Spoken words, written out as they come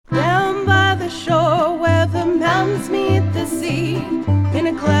shore where the mountains meet the sea, in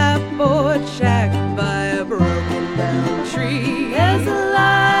a clapboard shack by a broken down tree. There's a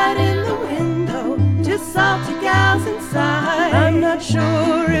light in the window, just salty gals inside. I'm not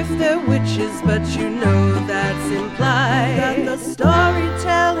sure if they're witches, but you know that's implied. Got the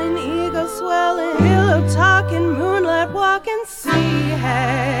storytelling, ego swelling, pillow talking, moonlight walking, sea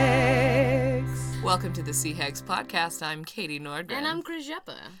hags. Welcome to the Sea Hags podcast. I'm Katie Nordgren. And I'm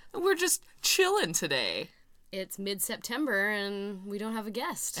Krzyzzepa. We're just chilling today. It's mid-September and we don't have a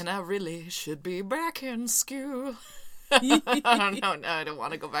guest. And I really should be back in school. I don't know. No, I don't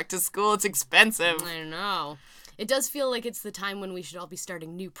want to go back to school. It's expensive. I don't know. It does feel like it's the time when we should all be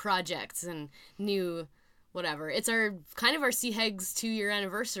starting new projects and new whatever. It's our Sea Hags 2-year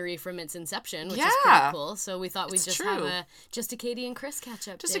anniversary from its inception, which is pretty cool. So we thought we'd just have a Katie and Chris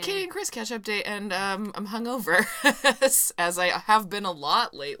catch-up day. Just a Katie and Chris catch-up day, and I'm hungover, as I have been a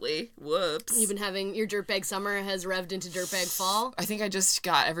lot lately. Whoops. You've been having, your dirtbag summer has revved into dirtbag fall? I think I just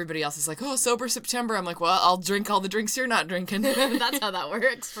got, everybody else is like, oh, sober September. I'm like, well, I'll drink all the drinks you're not drinking. That's how that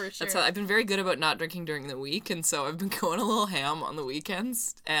works, for sure. That's how, I've been very good about not drinking during the week, and so I've been going a little ham on the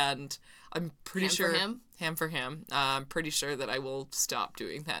weekends, and I'm pretty sure... Ham for him. I'm pretty sure that I will stop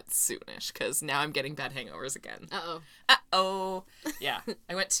doing that soonish, because now I'm getting bad hangovers again. Uh-oh. Yeah.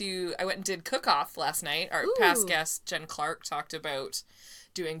 I went and did cook-off last night. Our past guest, Jen Clark, talked about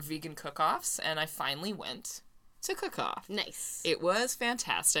doing vegan cook-offs, and I finally went to cook-off. Nice. It was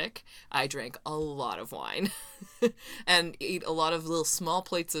fantastic. I drank a lot of wine and ate a lot of little small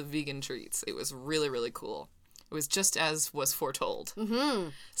plates of vegan treats. It was really, really cool. It was just as was foretold.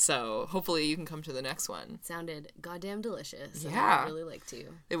 Mm-hmm. So hopefully you can come to the next one. Sounded goddamn delicious. Yeah. I'd really like to.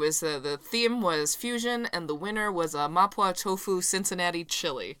 It was, the theme was fusion, and the winner was a Mapua Tofu Cincinnati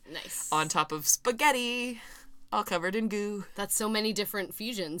chili. Nice. On top of spaghetti, all covered in goo. That's so many different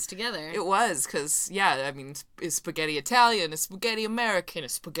fusions together. It was, because, is spaghetti Italian, is spaghetti American,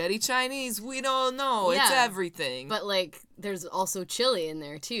 is spaghetti Chinese? We don't know. Yeah. It's everything. But, there's also chili in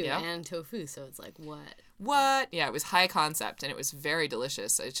there, too, and tofu, so it's like, what? Yeah, it was high concept, and it was very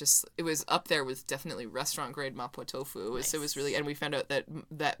delicious. It was up there with definitely restaurant-grade Mapua tofu. It was really, and we found out that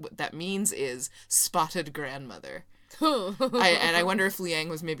what that means is spotted grandmother. I wonder if Liang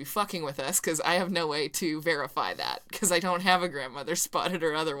was maybe fucking with us, because I have no way to verify that, because I don't have a grandmother, spotted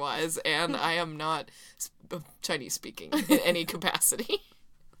or otherwise, and I am not Chinese-speaking in any capacity.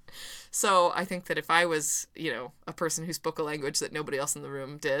 So I think that if I was, a person who spoke a language that nobody else in the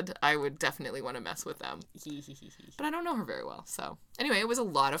room did, I would definitely want to mess with them. But I don't know her very well, so. Anyway, it was a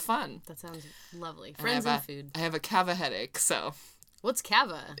lot of fun. That sounds lovely. Friends and food. I have a cava headache, so. What's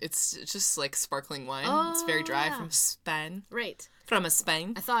cava? It's just like sparkling wine. Oh, it's very dry from Spain. Right. From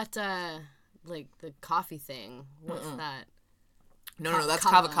Spain. I thought, the coffee thing. What's that? No, that's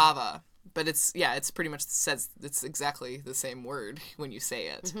kava. But it's pretty much says, it's exactly the same word when you say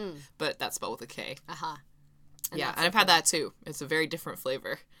it. Mm-hmm. But that's spelled with a K. Uh-huh. And I've had that too. It's a very different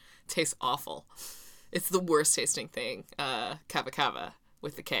flavor. It tastes awful. It's the worst tasting thing. Kava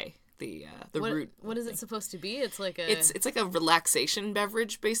with the K. The root. What is it supposed to be? It's like a... It's like a relaxation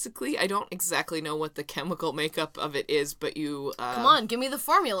beverage, basically. I don't exactly know what the chemical makeup of it is, but you... Come on, give me the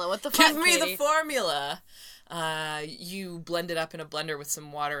formula. What the fuck, Give me the formula! You blend it up in a blender with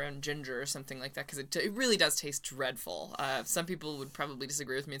some water and ginger or something like that, because it really does taste dreadful. Some people would probably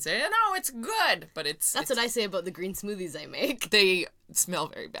disagree with me and say, no, it's good, but it's... That's what I say about the green smoothies I make. They smell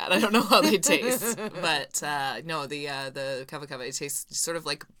very bad. I don't know how they taste. But, no, the kava, it tastes sort of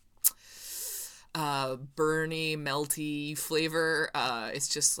like burny, melty flavor. It's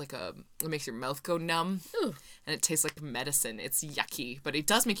just like it makes your mouth go numb. Ooh. And it tastes like medicine. It's yucky, but it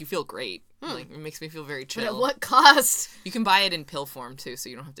does make you feel great. It makes me feel very chill. But at what cost? You can buy it in pill form too, so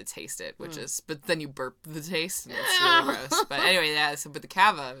you don't have to taste it, but then you burp the taste, and it's really gross. But anyway, but the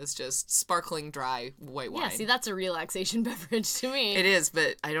kava is just sparkling, dry white wine. Yeah, see, that's a relaxation beverage to me. It is,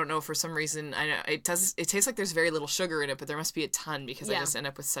 but I don't know, for some reason, it tastes like there's very little sugar in it, but there must be a ton, because I just end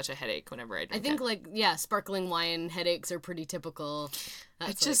up with such a headache whenever I drink it. I think, sparkling wine headaches are pretty typical.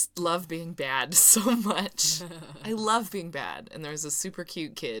 I just love being bad so much. I love being bad. And there was a super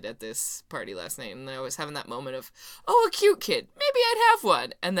cute kid at this party last night, and I was having that moment of, a cute kid. Maybe I'd have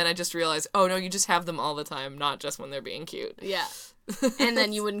one. And then I just realized, oh, no, you just have them all the time, not just when they're being cute. Yeah. And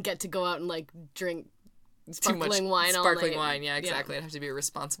then you wouldn't get to go out and, drink sparkling wine all night. Sparkling wine, yeah, exactly. I'd have to be a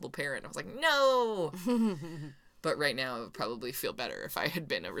responsible parent. I was like, no! But right now, I would probably feel better if I had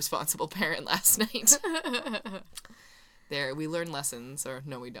been a responsible parent last night. There, we learn lessons, or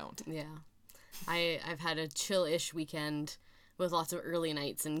no, we don't. Yeah. I've had a chill-ish weekend with lots of early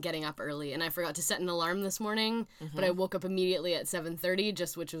nights and getting up early. And I forgot to set an alarm this morning, but I woke up immediately at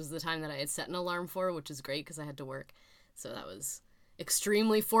 7:30, which was the time that I had set an alarm for, which is great because I had to work. So that was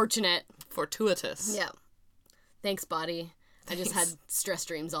extremely fortunate. Fortuitous. Yeah. Thanks, body. I just had stress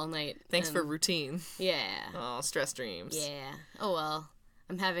dreams all night. Thanks for routine. Yeah. Oh, stress dreams. Yeah. Oh, well.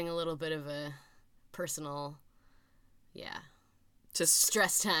 I'm having a little bit of a personal, Just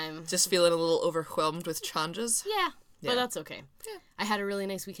stress time. Just feeling a little overwhelmed with changes. Yeah. Yeah. But that's okay. Yeah. I had a really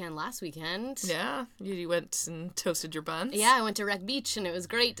nice weekend last weekend. Yeah, you went and toasted your buns. Yeah, I went to Wreck Beach, and it was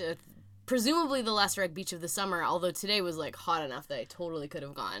great. Presumably the last Wreck Beach of the summer, although today was, like, hot enough that I totally could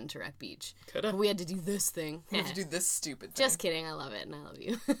have gone to Wreck Beach. Coulda. But we had to do this thing. You have to do this stupid thing. Just kidding. I love it, and I love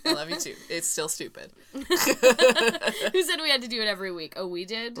you. I love you too. It's still stupid. Who said we had to do it every week? Oh, we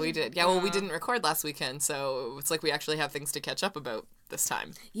did? We did. Yeah, well, we didn't record last weekend, so it's like we actually have things to catch up about this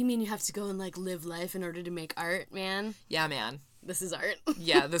time. You mean you have to go and, like, live life in order to make art, man? Yeah, man. This is art.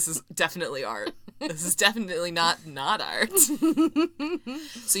 Yeah, this is definitely art. This is definitely not art.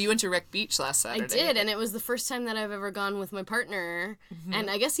 So you went to Wreck Beach last Saturday. I did, and it was the first time that I've ever gone with my partner. Mm-hmm. And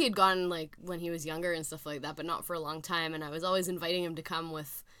I guess he had gone, like, when he was younger and stuff like that, but not for a long time. And I was always inviting him to come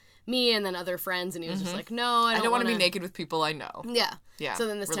with me and then other friends, and he was just like, no, I don't want to be naked with people I know. Yeah. Yeah, so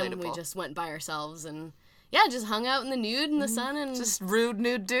then this time we just went by ourselves and, just hung out in the nude in the sun. And just rude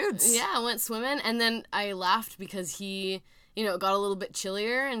nude dudes. Yeah, went swimming. And then I laughed because he... it got a little bit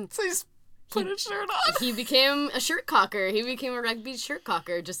chillier, and so he's put a shirt on. He became a shirt cocker. He became a Wreck Beach shirt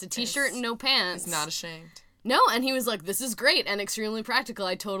cocker. Just a t-shirt and no pants. He's not ashamed. No, and he was like, this is great and extremely practical.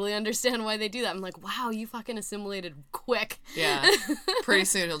 I totally understand why they do that. I'm like, wow, you fucking assimilated quick. Yeah. Pretty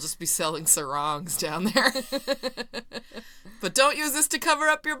soon he'll just be selling sarongs down there. But don't use this to cover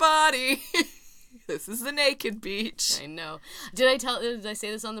up your body. This is the naked beach. I know. Did I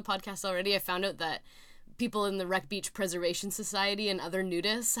say this on the podcast already? I found out that people in the Wreck Beach Preservation Society and other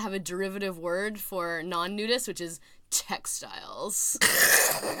nudists have a derivative word for non-nudists, which is textiles.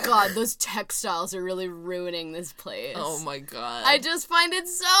 God, those textiles are really ruining this place. Oh my god. I just find it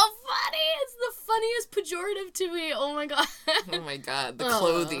so funny. It's the funniest pejorative to me. Oh my god. Oh my god. The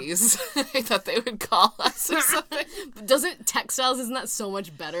clothies. I thought they would call us or something. Isn't that so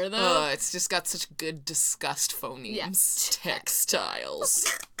much better though? It's just got such good disgust phonemes. Yeah.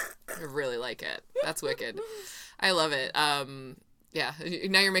 Textiles. I really like it. That's wicked. I love it. Yeah,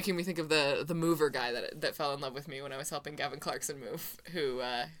 now you're making me think of the mover guy that fell in love with me when I was helping Gavin Clarkson move,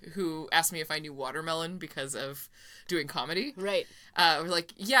 who asked me if I knew Watermelon because of doing comedy. Right. We're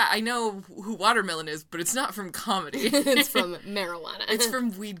like, yeah, I know who Watermelon is, but it's not from comedy. It's from marijuana. It's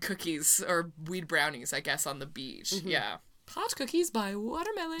from weed cookies, or weed brownies, I guess, on the beach. Mm-hmm. Yeah. Pot cookies by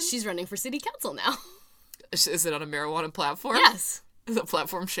Watermelon. She's running for city council now. Is it on a marijuana platform? Yes. Is a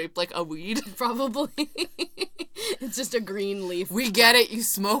platform shaped like a weed? Probably. It's just a green leaf. We get it, you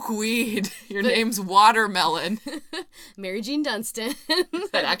smoke weed. Your name's Watermelon. Mary Jean Dunstan. Is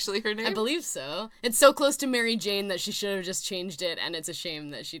that actually her name? I believe so. It's so close to Mary Jane that she should have just changed it, and it's a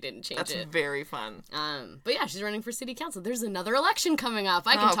shame that she didn't change it. That's very fun. But yeah, she's running for city council. There's another election coming up.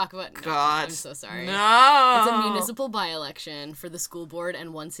 I can talk about... God. I'm so sorry. No! It's a municipal by-election for the school board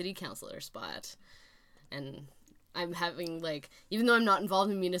and one city councilor spot. And... I'm having, like, even though I'm not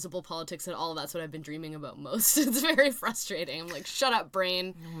involved in municipal politics at all, that's what I've been dreaming about most. It's very frustrating. I'm like, shut up,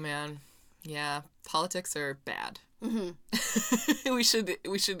 brain. Oh, man. Yeah, politics are bad. Mm-hmm. we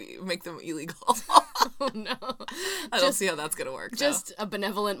should make them illegal. Oh, no. I don't see how that's going to work, Just a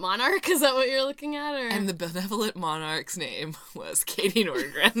benevolent monarch? Is that what you're looking at? Or? And the benevolent monarch's name was Katie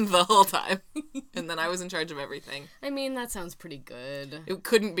Nordgren the whole time. And then I was in charge of everything. I mean, that sounds pretty good. It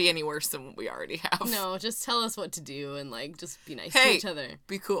couldn't be any worse than what we already have. No, just tell us what to do and, like, just be nice to each other.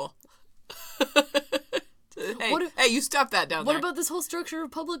 Be cool. Hey, you stop that down there. What about this whole structure of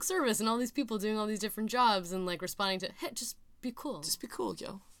public service and all these people doing all these different jobs and, like, responding to, hey, just be cool. Just be cool,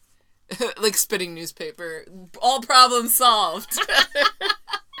 yo. Like spitting newspaper. All problems solved.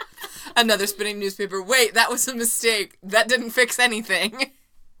 Another spitting newspaper. Wait, that was a mistake. That didn't fix anything.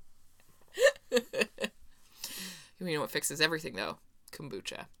 You know what fixes everything, though?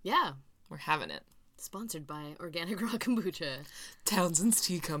 Kombucha. Yeah. We're having it. Sponsored by Organic Raw Kombucha. Townsend's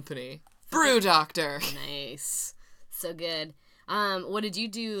Tea Company. Brew Doctor. Nice. So good. What did you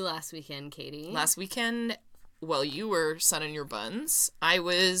do last weekend, Katie? Last weekend, while you were sunning your buns, I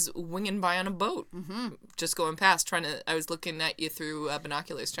was winging by on a boat. Mm-hmm. Just going past, I was looking at you through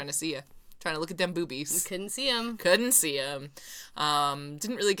binoculars, trying to see you. trying to look at them boobies. Couldn't see him. Couldn't see him.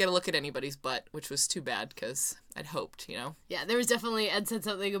 Didn't really get a look at anybody's butt, which was too bad because I'd hoped, you know. Yeah, there was definitely, Ed said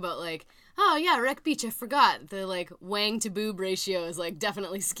something about, like, oh, yeah, Wreck Beach, I forgot. The, like, wang to boob ratio is, like,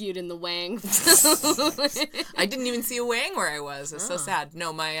 definitely skewed in the wang. I didn't even see a wang where I was. It's so sad.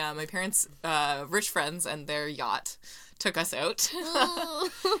 No, my parents' rich friends and their yacht took us out.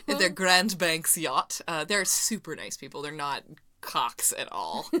 Their Grand Banks yacht. They're super nice people. They're not cocks at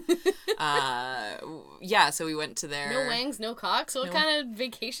all. Yeah, so we went to their... No wangs, no cocks? What kind of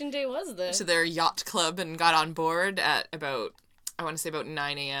vacation day was this? To their yacht club and got on board at about, I want to say about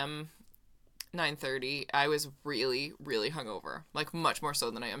 9 a.m., 9:30. I was really, really hungover. Like, much more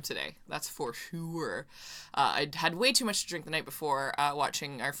so than I am today. That's for sure. I'd had way too much to drink the night before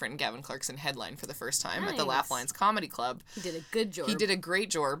watching our friend Gavin Clarkson headline for the first time at the Laugh Lines Comedy Club. He did a good job. He did a great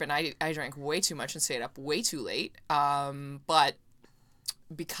job, and I drank way too much and stayed up way too late. But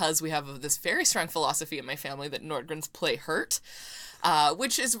because we have this very strong philosophy in my family that Nordgrens play hurt,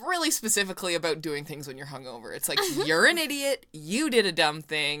 which is really specifically about doing things when you're hungover. It's like, you're an idiot, you did a dumb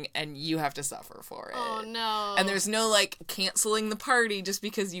thing, and you have to suffer for it. Oh, no. And there's no, like, canceling the party just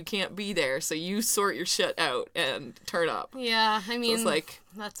because you can't be there, so you sort your shit out and turn up. Yeah, I mean, so it's like,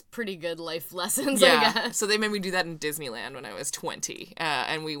 that's pretty good life lessons, yeah, I guess. so they made me do that in Disneyland when I was 20,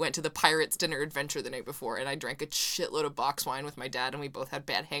 and we went to the Pirates Dinner Adventure the night before, and I drank a shitload of box wine with my dad, and we both had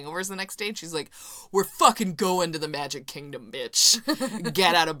bad hangovers the next day, and she's like, we're fucking going to the Magic Kingdom, bitch.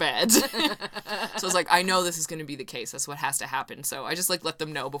 Get out of bed. So I was like, I know this is going to be the case. That's what has to happen. So I just, like, let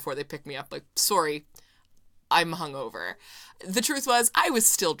them know before they pick me up, like, sorry, I'm hungover. The truth was, I was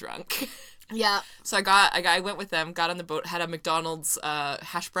still drunk. Yeah. So I went with them, got on the boat, had a McDonald's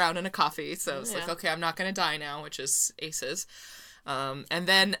hash brown and a coffee. So I was like, okay, I'm not going to die now, which is aces. And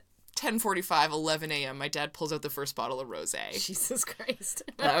then 10:45, 11 a.m., my dad pulls out the first bottle of rosé. Jesus Christ.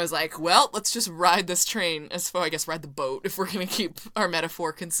 And I was like, well, let's just ride this train, I guess ride the boat, if we're going to keep our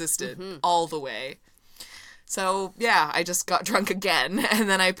metaphor consistent all the way. So, yeah, I just got drunk again, and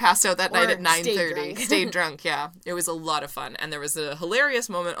then I passed out that night at 9:30. Stayed drunk, yeah. It was a lot of fun. And there was a hilarious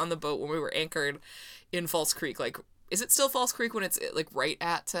moment on the boat when we were anchored in False Creek. Like, is it still False Creek when it's, like, right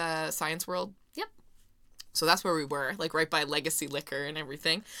at Science World? Yep. So that's where we were, like, right by Legacy Liquor and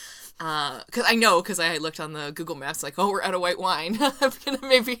everything. Because I looked on the Google Maps, like, oh, we're out of white wine. I'm going to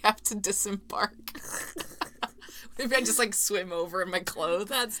maybe have to disembark. Maybe I just, like, swim over in my clothes.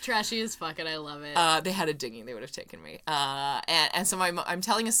 That's trashy as fuck, and I love it. They had a dinghy. They would have taken me. And so I'm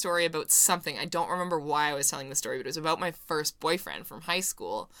telling a story about something. I don't remember why I was telling the story, but it was about my first boyfriend from high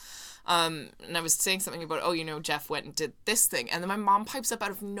school. And I was saying something about, oh, you know, Jeff went and did this thing. And then my mom pipes up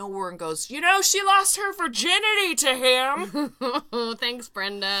out of nowhere and goes, you know, she lost her virginity to him. Oh, thanks,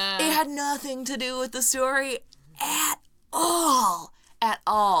 Brenda. It had nothing to do with the story at all. At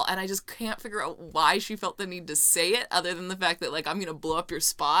all. And I just can't figure out why she felt the need to say it, other than the fact that, like, I'm going to blow up your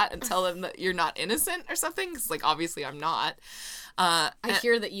spot and tell them that you're not innocent or something. Because, like, obviously I'm not. I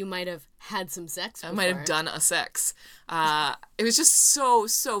hear that you might have had some sex before. I might have done a sex. It was just so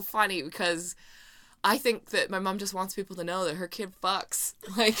funny because I think that my mom just wants people to know that her kid fucks.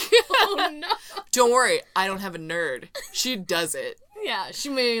 Like, oh, no. Don't worry, I don't have a nerd. She does it. Yeah, she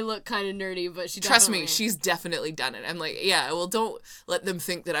may look kind of nerdy, but she Trust me, she's definitely done it. I'm like, yeah, well, don't let them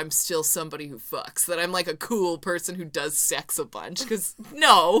think that I'm still somebody who fucks, that I'm like a cool person who does sex a bunch, because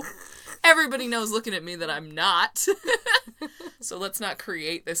no, everybody knows looking at me that I'm not. So let's not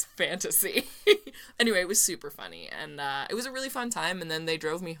create this fantasy. Anyway, it was super funny, and it was a really fun time, and then they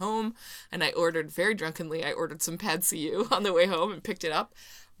drove me home, and I very drunkenly, I ordered some Pad CU on the way home and picked it up.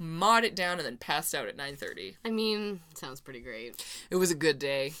 Mawed it down and then passed out at 9:30. I mean, sounds pretty great. It was a good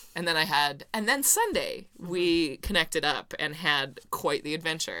day. And then Sunday, we connected up and had quite the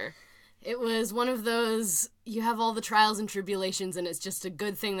adventure. It was one of those, you have all the trials and tribulations, and it's just a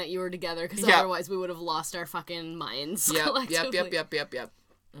good thing that you were together, because otherwise we would have lost our fucking minds collectively. Yep.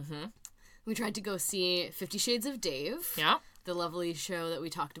 Mm-hmm. We tried to go see 50 Shades of Dave. Yeah. The lovely show that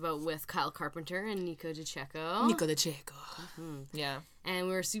we talked about with Kyle Carpenter and Nico DeCecco. Mm-hmm. Yeah. And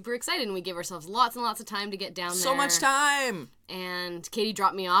we were super excited, and we gave ourselves lots and lots of time to get down there. So much time! And Katie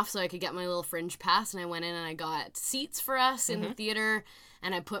dropped me off so I could get my little Fringe pass, and I went in and I got seats for us in the theater,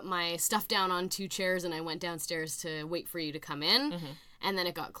 and I put my stuff down on 2 chairs, and I went downstairs to wait for you to come in. Mm-hmm. And then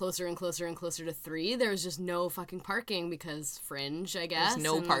it got closer and closer and closer to 3. There was just no fucking parking because Fringe, I guess. There's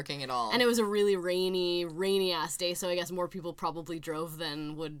no parking at all. And it was a really rainy-ass day, so I guess more people probably drove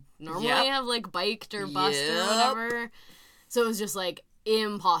than would normally have, like, biked or bussed or whatever. So it was just, like,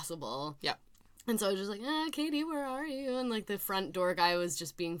 impossible. Yep. And so I was just like, Katie, where are you? And, like, the front door guy was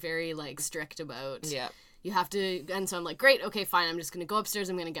just being very, like, strict about... Yeah. you have to, and so I'm like, great, okay, fine, I'm just going to go upstairs,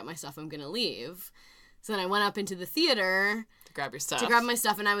 I'm going to get my stuff, I'm going to leave. So then I went up into the theater To grab your stuff. to grab my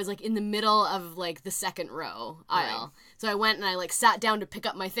stuff, and I was, like, in the middle of, like, the second row aisle. Right. So I went and I, like, sat down to pick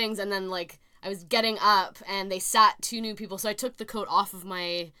up my things, and then, like, I was getting up, and they sat 2 new people, so I took the coat off of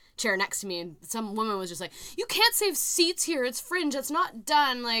my chair next to me, and some woman was just like, you can't save seats here, it's Fringe, it's not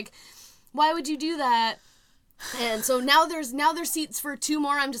done, like, why would you do that? And so now there's seats for 2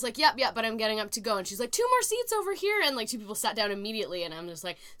 more. I'm just like, yep, but I'm getting up to go. And she's like, 2 more seats over here. And like 2 people sat down immediately. And I'm just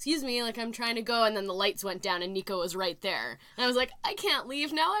like, excuse me, like I'm trying to go. And then the lights went down and Nico was right there. And I was like, I can't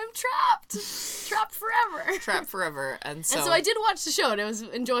leave now. I'm trapped forever. Trapped forever. And so I did watch the show, and it was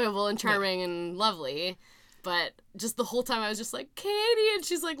enjoyable and charming and lovely. But just the whole time I was just like, Katie, and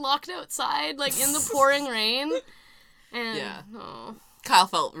she's like locked outside, like in the pouring rain. And oh. Kyle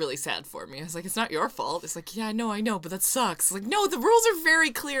felt really sad for me. I was like, it's not your fault. It's like, yeah, I know, but that sucks. Like, no, the rules are very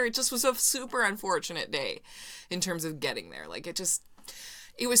clear. It just was a super unfortunate day in terms of getting there. Like, it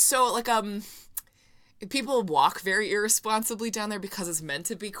was so, like, people walk very irresponsibly down there because it's meant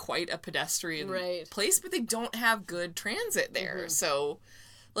to be quite a pedestrian place, but they don't have good transit there. Mm-hmm. So,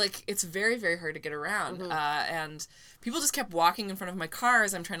 like, it's very, very hard to get around. Mm-hmm. And people just kept walking in front of my car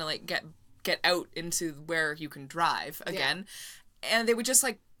as I'm trying to, like, get out into where you can drive again. Yeah. And they would just,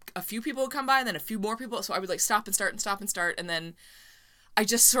 like, a few people would come by, and then a few more people, so I would, like, stop and start, and then I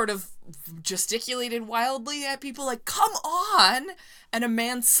just sort of gesticulated wildly at people, like, come on! And a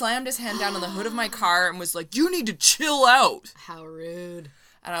man slammed his hand down on the hood of my car and was like, you need to chill out! How rude.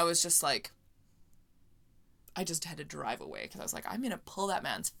 And I was just like, I just had to drive away, because I was like, I'm gonna pull that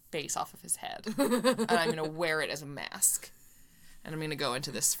man's face off of his head, and I'm gonna wear it as a mask, and I'm gonna go into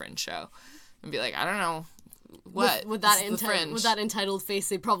this Fringe show, and be like, I don't know, what? With that entitled face,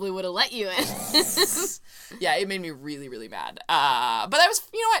 they probably would have let you in. Yeah, it made me really, really mad. But I was,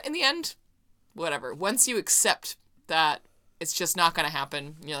 you know what, in the end, whatever. Once you accept that it's just not going to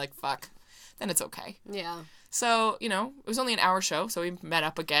happen, you're like, fuck, then it's okay. Yeah. So, you know, it was only an hour show, so we met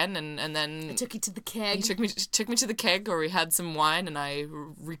up again, and then... I took you to the keg. He took me to the keg, where we had some wine, and I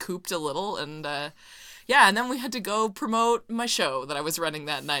recouped a little, and... yeah, and then we had to go promote my show that I was running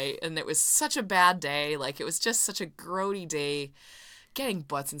that night, and it was such a bad day. Like, it was just such a grody day. Getting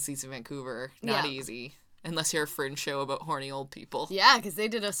butts in seats in Vancouver, not easy. Unless you're a Fringe show about horny old people. Yeah, because they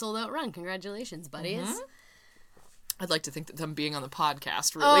did a sold-out run. Congratulations, buddies. Mm-hmm. I'd like to think that them being on the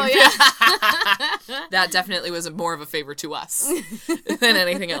podcast really... Oh, yeah. That definitely was more of a favor to us than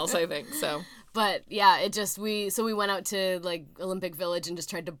anything else, I think, so... But yeah, we went out to like Olympic Village and just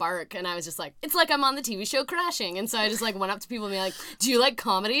tried to bark, and I was just like, it's like I'm on the TV show Crashing, and so I just like went up to people and be like, do you like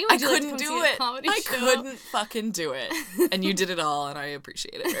comedy? I couldn't do it. I couldn't fucking do it, and you did it all, and I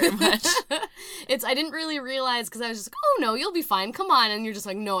appreciate it very much. I didn't really realize, because I was just like, oh no, you'll be fine, come on, and you're just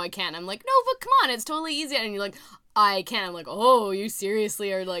like, no, I can't. I'm like, no, but come on, it's totally easy, and you're like, I can't. I'm like, oh, you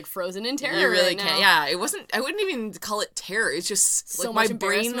seriously are like frozen in terror. You really right can't. Now. Yeah, I wouldn't even call it terror. It's just so like my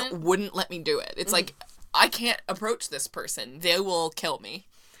brain wouldn't let me do it. It's like, I can't approach this person. They will kill me.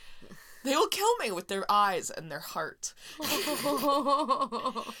 They will kill me with their eyes and their heart.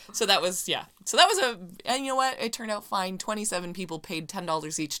 So that was and you know what? It turned out fine. 27 people paid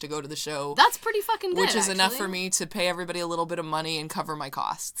 $10 each to go to the show. That's pretty fucking good, which is enough for me to pay everybody a little bit of money and cover my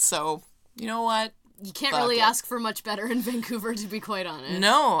costs. So, you know what? You can't really ask for much better in Vancouver, to be quite honest.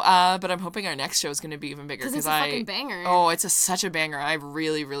 No, but I'm hoping our next show is going to be even bigger. Because it's a fucking banger. Oh, it's such a banger. I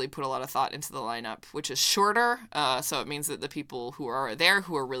really, really put a lot of thought into the lineup, which is shorter. So it means that the people who are there,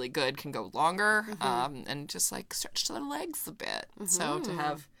 who are really good, can go longer, and just like stretch their legs a bit. Mm-hmm. So to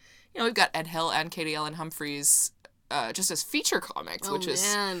have, you know, we've got Ed Hill and Katie Ellen Humphries just as feature comics, which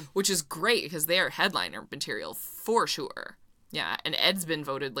is great, because they are headliner material for sure. Yeah, and Ed's been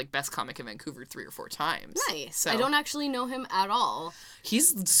voted, like, best comic in Vancouver 3 or 4 times. Nice. So, I don't actually know him at all.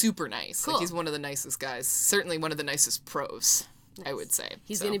 He's super nice. Cool. Like, he's one of the nicest guys. Certainly one of the nicest pros, nice. I would say.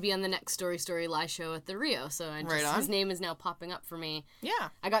 He's going to be on the next Story Lie show at the Rio, so his name is now popping up for me. Yeah.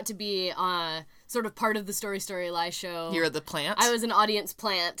 I got to be sort of part of the Story Lie show. You're the plant? I was an audience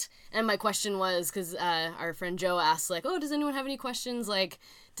plant, and my question was, because our friend Joe asked, like, oh, does anyone have any questions, like...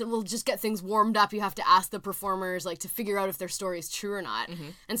 We'll just get things warmed up. You have to ask the performers, like, to figure out if their story is true or not. Mm-hmm.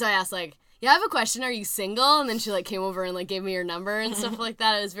 And so I asked, like, yeah, I have a question. Are you single? And then she, like, came over and, like, gave me her number and stuff like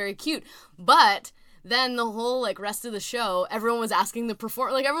that. It was very cute. But then the whole, like, rest of the show, everyone was asking the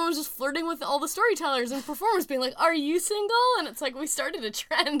performer, like, everyone was just flirting with all the storytellers and performers, being like, are you single? And it's like, we started a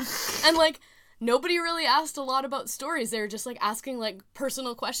trend. And, like, nobody really asked a lot about stories. They were just, like, asking, like,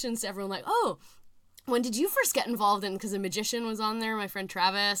 personal questions to everyone, like, oh, When did you first get involved in, because a magician was on there, my friend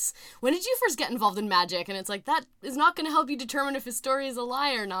Travis, when did you first get involved in magic? And it's like, that is not going to help you determine if his story is a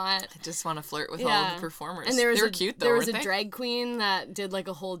lie or not. I just want to flirt with all of the performers. And they were cute, though, there was a drag queen that did, like,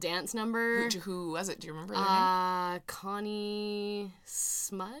 a whole dance number. Who was it? Do you remember their name? Connie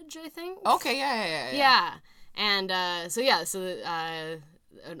Smudge, I think? Okay, yeah. Yeah. And,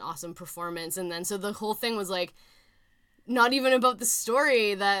 an awesome performance. And then, so the whole thing was, like, not even about the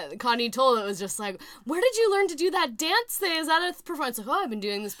story that Connie told. It was just like, where did you learn to do that dance thing? Is that a performance? Like, I've been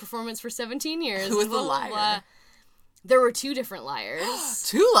doing this performance for 17 years. Who was the liar? There were 2 different liars.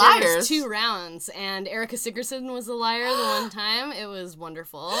 2 liars? There was 2 rounds. And Erica Sigurdsson was the liar the one time. It was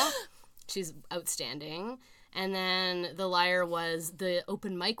wonderful. She's outstanding. And then the liar was the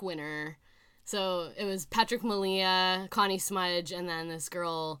open mic winner. So it was Patrick Malia, Connie Smudge, and then this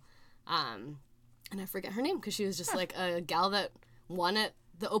girl, and I forget her name because she was just like a gal that won at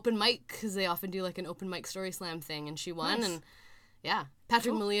the open mic, because they often do like an open mic story slam thing, and she won. Nice. And yeah,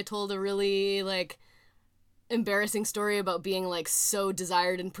 Patrick Malia told a really like embarrassing story about being like so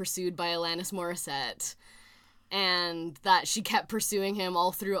desired and pursued by Alanis Morissette, and that she kept pursuing him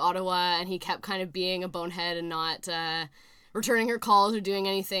all through Ottawa, and he kept kind of being a bonehead and not returning her calls or doing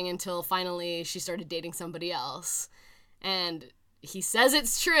anything until finally she started dating somebody else. And he says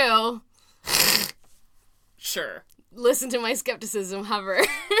it's true. Sure. Listen to my skepticism hover.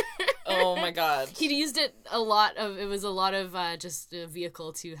 Oh my god. He'd used it a lot of just a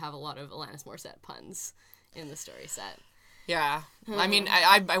vehicle to have a lot of Alanis Morissette puns in the story set. Yeah. I mean,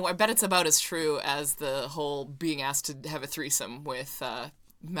 I bet it's about as true as the whole being asked to have a threesome with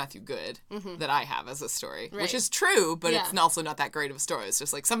Matthew Good that I have as a story, right. Which is true, but it's also not that great of a story. It's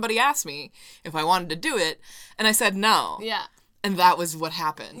just like somebody asked me if I wanted to do it, and I said no. Yeah. And that was what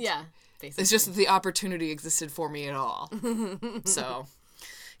happened. Yeah. Basically. It's just that the opportunity existed for me at all. So,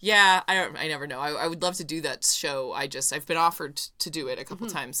 yeah, I never know. I would love to do that show. I've been offered to do it a couple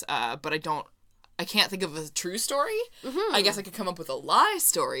times, but I can't think of a true story. I guess I could come up with a lie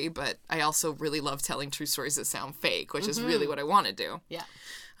story, but I also really love telling true stories that sound fake, which is really what I want to do. Yeah.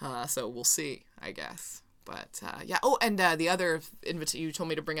 So we'll see, I guess. But, yeah. Oh, and the other invitation you told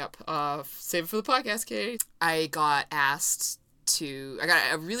me to bring up, save it for the podcast, Katie. I got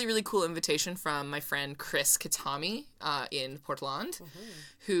a really, really cool invitation from my friend Chris Katami in Portland,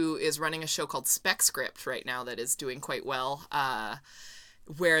 who is running a show called Spec Script right now that is doing quite well,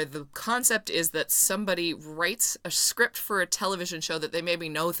 where the concept is that somebody writes a script for a television show that they maybe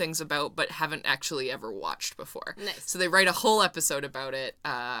know things about but haven't actually ever watched before. Nice. So they write a whole episode about it,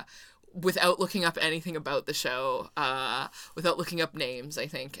 without looking up anything about the show, without looking up names, I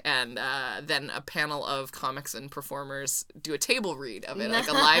think, and then a panel of comics and performers do a table read of it, like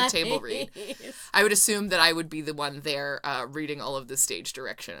a live table read. I would assume that I would be the one there reading all of the stage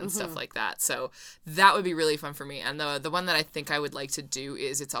direction and stuff like that, so that would be really fun for me. And the one that I think I would like to do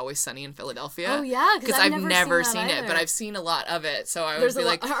is It's Always Sunny in Philadelphia. Oh yeah, because I've never seen it, but I've seen a lot of it, so I would be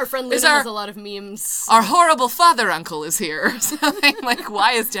like, our friend Lisa has a lot of memes. Our horrible father uncle is here, or something. Like,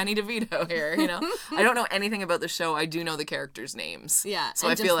 why is Danny DeVito here, you know? I don't know anything about the show. I do know the characters' names. Yeah, so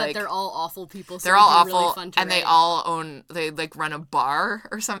and I feel like they're all awful people. So they're all awful, really fun to and write. they like run a bar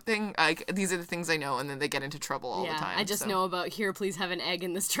or something. Like, these are the things I know, and then they get into trouble all the time. I just know about here. Please have an egg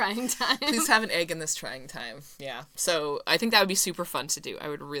in this trying time. Please have an egg in this trying time. Yeah. So I think that would be super fun to do. I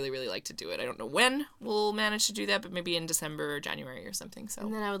would really, really like to do it. I don't know when we'll manage to do that, but maybe in December or January or something. So.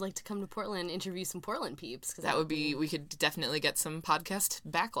 And then I would like to come to Portland and interview some Portland peeps. That would be. We could definitely get some podcast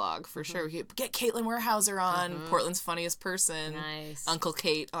backlog for sure. We could get Caitlin Warehouser on, Portland's funniest person. Nice. Uncle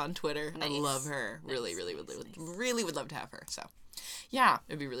Kate on Twitter. Nice. I love her. Nice. Really would love to have her. So, yeah,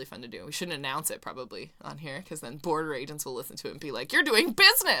 it'd be really fun to do. We shouldn't announce it probably on here, because then border agents will listen to it and be like, "You're doing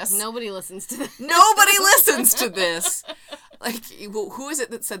business." Nobody listens to this. Nobody listens to this. Like, who is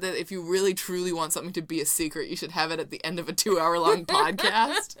it that said that if you really truly want something to be a secret, you should have it at the end of a 2-hour-long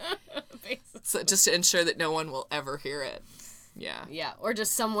podcast? So just to ensure that no one will ever hear it. Yeah. Yeah, or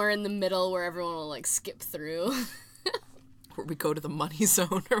just somewhere in the middle where everyone will, like, skip through. Where we go to the money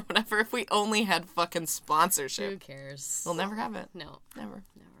zone or whatever. If we only had fucking sponsorship. Who cares? We'll never have it. No. Never.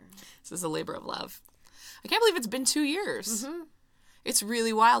 This is a labor of love. I can't believe it's been 2 years. It's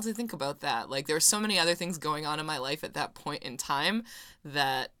really wild to think about that. Like, there were so many other things going on in my life at that point in time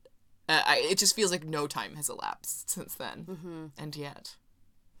that it just feels like no time has elapsed since then. And yet.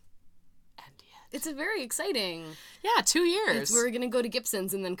 It's a very exciting. Yeah, 2 years. We were going to go to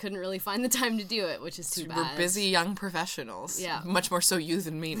Gibson's and then couldn't really find the time to do it, which is too bad. We're busy young professionals. Yeah. Much more so you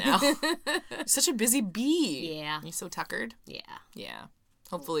than me now. Such a busy bee. Yeah. You so tuckered? Yeah. Yeah.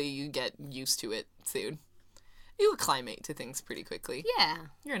 Hopefully you get used to it soon. You acclimate to things pretty quickly. Yeah.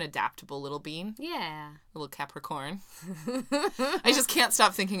 You're an adaptable little bean. Yeah. Little Capricorn. I just can't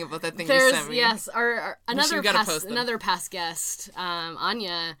stop thinking about that thing you sent me. Yes, another past guest,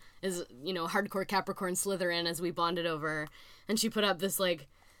 Anya, is, hardcore Capricorn Slytherin, as we bonded over, and she put up this, like,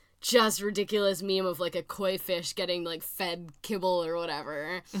 just ridiculous meme of, like, a koi fish getting, like, fed kibble or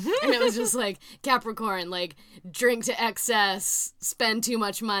whatever. And it was just, like, Capricorn, like, drink to excess, spend too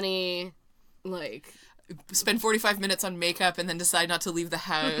much money, like... Spend 45 minutes on makeup and then decide not to leave the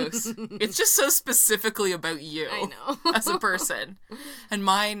house. It's just so specifically about you. I know. As a person. And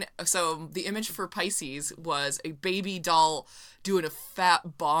mine, so the image for Pisces was a baby doll doing a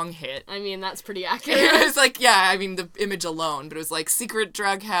fat bong hit. I mean, that's pretty accurate. It was like, the image alone, but it was like secret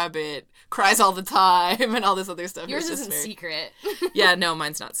drug habit, cries all the time, and all this other stuff. Yours isn't secret. Yeah, no,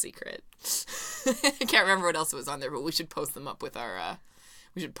 mine's not secret. I can't remember what else was on there, but we should post them up with our...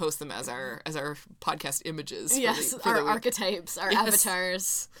 We should post them as our podcast images. Yes, for our archetypes, our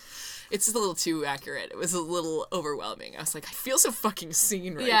avatars. It's just a little too accurate. It was a little overwhelming. I was like, I feel so fucking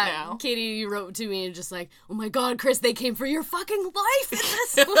seen now. Yeah, Katie, you wrote to me just like, oh my god, Chris, they came for your fucking life in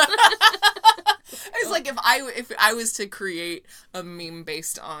this one. It's like, if I was to create a meme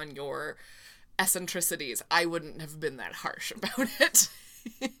based on your eccentricities, I wouldn't have been that harsh about it.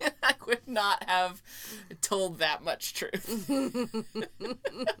 I would not have told that much truth.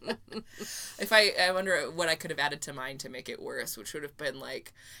 I wonder what I could have added to mine to make it worse, which would have been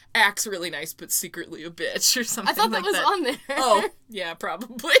like, acts really nice but secretly a bitch or something. I thought that like was on there. Oh, yeah,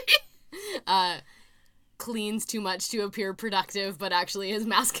 probably. Cleans too much to appear productive, but actually is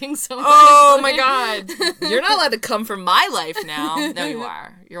masking so much. Oh my god. You're not allowed to come from my life now. No, you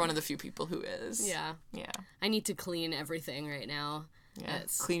are. You're one of the few people who is. Yeah. Yeah. I need to clean everything right now. Yeah.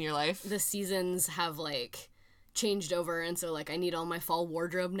 Clean your life. The seasons have, like, changed over, and so, like, I need all my fall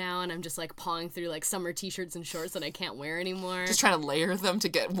wardrobe now, and I'm just, like, pawing through, like, summer t-shirts and shorts that I can't wear anymore. Just trying to layer them to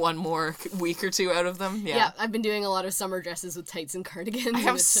get one more week or two out of them. Yeah, I've been doing a lot of summer dresses with tights and cardigans. I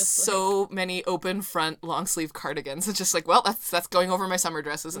have so many open front long sleeve cardigans. It's just like, well, that's going over my summer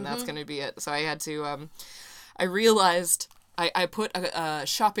dresses, and that's going to be it. So I had to, I realized... I put a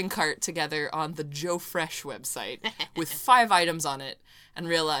shopping cart together on the Joe Fresh website with 5 items on it and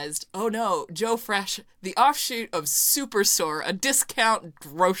realized, oh no, Joe Fresh, the offshoot of Superstore, a discount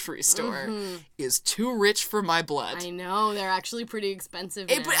grocery store, is too rich for my blood. I know, they're actually pretty expensive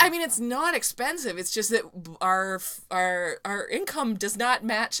now. But I mean, it's not expensive. It's just that our income does not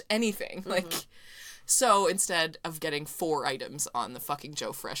match anything. Like, so instead of getting 4 items on the fucking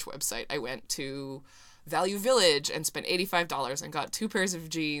Joe Fresh website, I went to Value Village and spent $85 and got 2 pairs of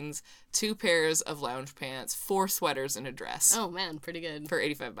jeans, 2 pairs of lounge pants, 4 sweaters, and a dress. Oh man, pretty good. For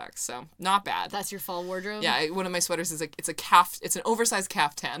 $85, so not bad. That's your fall wardrobe? Yeah, one of my sweaters is it's an oversized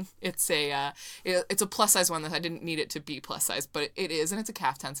caftan. It's a plus size one that I didn't need it to be plus size, but it is, and it's a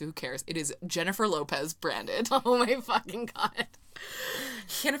caftan, so who cares? It is Jennifer Lopez branded. Oh my fucking god.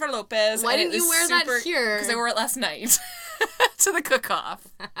 Jennifer Lopez. Why didn't you wear that here? Because I wore it last night to the cook-off.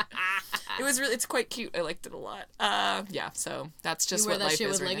 It's quite cute. I liked it a lot. So that's just what life is. You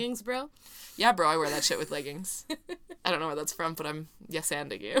wear that shit with right leggings, now. bro? Yeah, bro, I wear that shit with leggings. I don't know where that's from, but I'm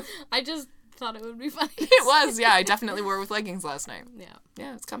yes-anding you. I just thought it would be funny. It was, yeah. I definitely wore it with leggings last night. Yeah.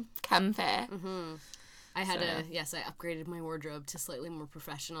 Yeah, it's comfy. I had I upgraded my wardrobe to slightly more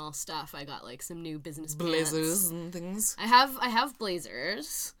professional stuff. I got like some new business blazers pants. And things. I have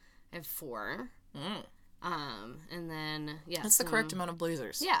blazers. I have 4. And then that's the correct amount of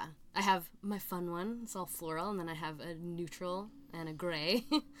blazers. Yeah, I have my fun one. It's all floral, and then I have a neutral and a gray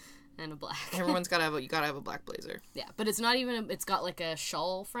and a black. Everyone's gotta have a black blazer. Yeah, but it's not even. It's got like a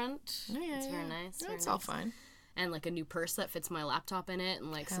shawl front. Oh, yeah, it's very nice. It's all fine. And like a new purse that fits my laptop in it,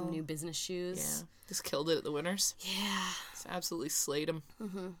 and like some new business shoes. Yeah, just killed it at the Winners. Yeah, just absolutely slayed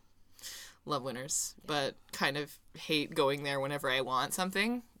them. Love Winners, but kind of hate going there whenever I want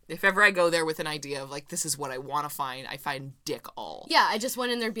something. If ever I go there with an idea of, like, this is what I want to find, I find dick all. Yeah, I just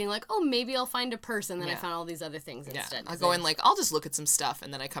went in there being like, oh, maybe I'll find a purse, and then I found all these other things instead. I go in like, I'll just look at some stuff,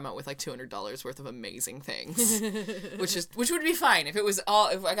 and then I come out with, like, $200 worth of amazing things. which would be fine. If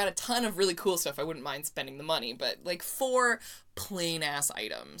I got a ton of really cool stuff, I wouldn't mind spending the money. But, like, 4 plain-ass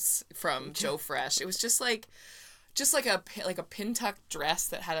items from Joe Fresh. It was just like a pin-tuck dress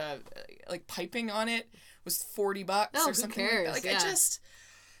that had a, like, piping on it was $40 or something cares? like that. Like,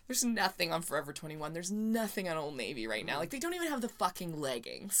 there's nothing on Forever 21. There's nothing on Old Navy right now. Like, they don't even have the fucking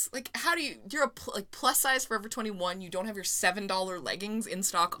leggings. Like, how do you're a plus size Forever 21, you don't have your $7 leggings in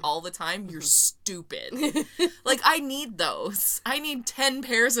stock all the time? You're stupid. Like, I need those. I need 10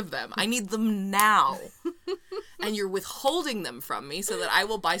 pairs of them. I need them now. and you're withholding them from me so that I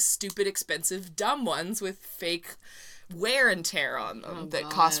will buy stupid, expensive, dumb ones with fake wear and tear on them that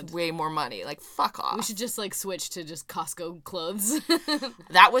cost way more money. Like, fuck off. We should just, like, switch to just Costco clothes.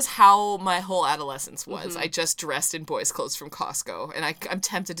 That was how my whole adolescence was. I just dressed in boys' clothes from Costco, and I'm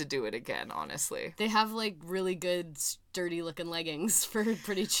tempted to do it again, honestly. They have, like, really good, sturdy-looking leggings for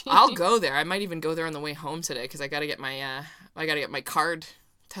pretty cheap. I'll go there. I might even go there on the way home today, because I gotta get my card.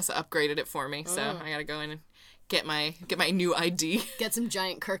 Tessa upgraded it for me, so I gotta go in and get my new ID. Get some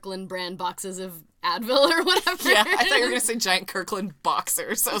giant Kirkland brand boxes of Advil or whatever. Yeah, I thought you were going to say giant Kirkland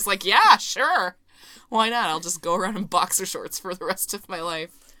boxers. I was like, yeah, sure. Why not? I'll just go around in boxer shorts for the rest of my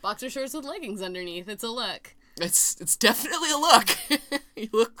life. Boxer shorts with leggings underneath. It's a look. It's definitely a look. You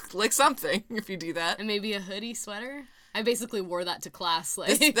look like something if you do that. And maybe a hoodie sweater. I basically wore that to class.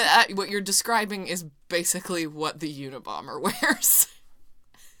 Like what you're describing is basically what the Unabomber wears.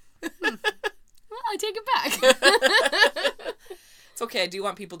 Well, I take it back. It's okay. I do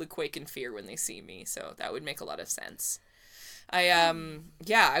want people to quake in fear when they see me, so that would make a lot of sense. I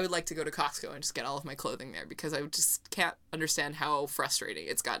would like to go to Costco and just get all of my clothing there because I just can't understand how frustrating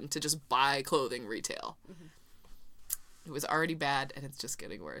it's gotten to just buy clothing retail. Mm-hmm. It was already bad, and it's just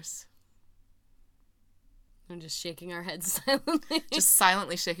getting worse. I'm just shaking our heads silently. Just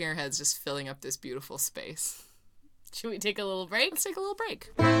silently shaking our heads, just filling up this beautiful space. Should we take a little break? Let's take a little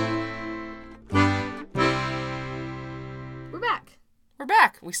break. We're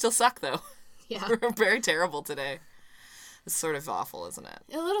back. We still suck, though. Yeah. We're very terrible today. It's sort of awful, isn't it?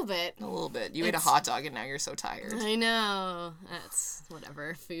 A little bit. A little bit. You ate a hot dog and now you're so tired. I know. That's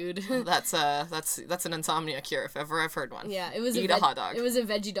whatever. Food. That's an insomnia cure if ever I've heard one. Yeah, it was a hot dog. It was a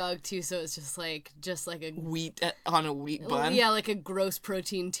veggie dog too, so it's just like a wheat on a wheat bun. Yeah, like a gross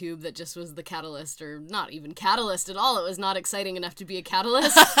protein tube that just was the catalyst, or not even catalyst at all. It was not exciting enough to be a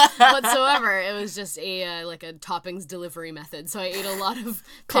catalyst whatsoever. It was just a like a toppings delivery method. So I ate a lot of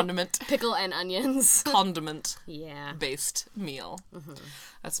pickle and onions. Condiment. Yeah. Based meal. Mm-hmm.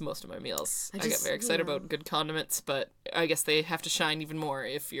 That's most of my meals. I get very excited about good condiments, but I guess they have to shine even more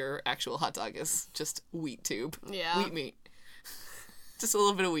if your actual hot dog is just wheat tube. Yeah. Wheat meat. Just a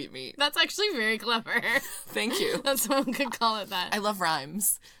little bit of wheat meat. That's actually very clever. Thank you. That someone could call it that. I love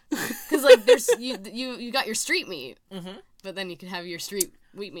rhymes. Because like there's you got your street meat, but then you could have your street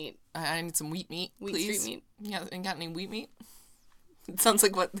wheat meat. I need some wheat meat, please. Wheat street meat. Yeah, and got any wheat meat? It sounds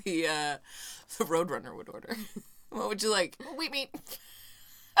like what the Roadrunner would order. What would you like? Wheat meat.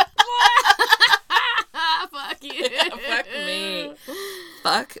 Fuck you. Fuck me.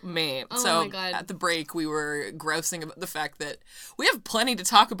 Fuck me. Oh so my God. At the break, we were grousing about the fact that we have plenty to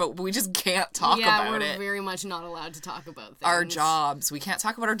talk about, but we just can't talk about it. Yeah, we're very much not allowed to talk about things. Our jobs. We can't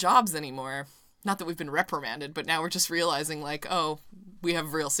talk about our jobs anymore. Not that we've been reprimanded, but now we're just realizing, like, oh, we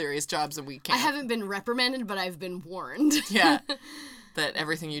have real serious jobs and we can't. I haven't been reprimanded, but I've been warned. Yeah. That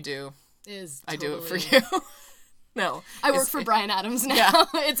everything you do, I do it for you. No. I work for Bryan Adams now. Yeah.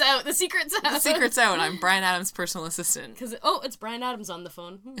 It's out. The secret's out. The secret's out. I'm Bryan Adams' personal assistant. It's Bryan Adams on the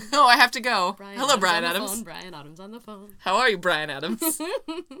phone. Oh, I have to go. Hello, Bryan Adams. Bryan Adams on the phone. How are you, Bryan Adams?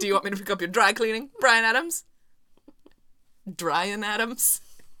 Do you want me to pick up your dry cleaning, Bryan Adams? Bryan Adams?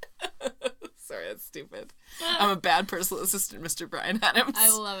 Sorry, that's stupid. I'm a bad personal assistant, Mr. Bryan Adams. I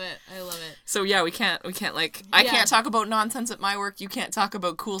love it. So yeah, we can't like, I can't talk about nonsense at my work. You can't talk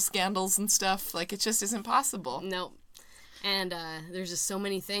about cool scandals and stuff. Like, it just isn't possible. Nope. And there's just so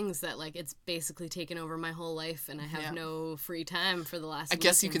many things that, like, it's basically taken over my whole life, and I have no free time for the last I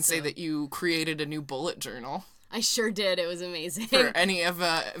guess you can say that you created a new bullet journal. I sure did. It was amazing. For any of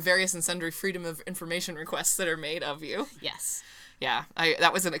various and sundry freedom of information requests that are made of you. Yes. Yeah,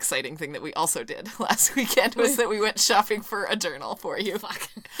 that was an exciting thing that we also did last weekend, was that we went shopping for a journal for you. Fuck.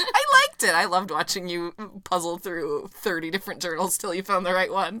 I liked it. I loved watching you puzzle through 30 different journals till you found the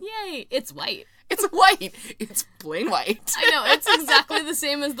right one. Yay. It's white. It's white. It's plain white. I know. It's exactly the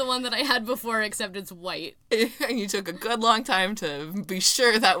same as the one that I had before, except it's white. And you took a good long time to be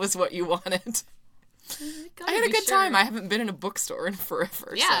sure that was what you wanted. I had a good time. I haven't been in a bookstore in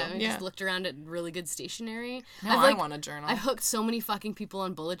forever. Yeah, so, I just looked around at really good stationery. No, I want a journal. I've hooked so many fucking people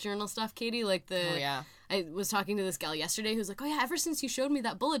on bullet journal stuff, Katie. Like I was talking to this gal yesterday who's like, oh yeah, ever since you showed me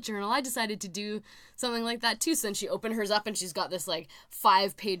that bullet journal, I decided to do something like that too. So then she opened hers up and she's got this like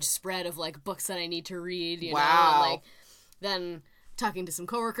 5-page spread of like books that I need to read. You know, and, like then talking to some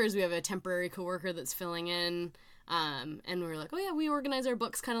coworkers, we have a temporary coworker that's filling in. And we were like, oh yeah, we organize our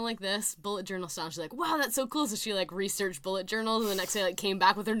books kind of like this, bullet journal style. She's like, wow, that's so cool. So she like researched bullet journals, and the next day like came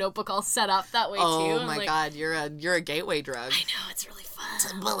back with her notebook all set up that way too. Oh my god, you're a gateway drug. I know, it's really fun.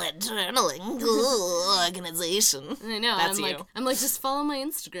 Bullet journaling organization. I know. That's I'm like, just follow my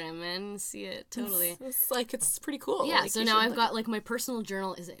Instagram, man, and see it. Totally. It's pretty cool. Yeah. Like, so now I've got like my personal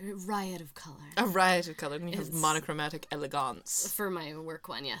journal is a riot of color. A riot of color, and you have monochromatic elegance. For my work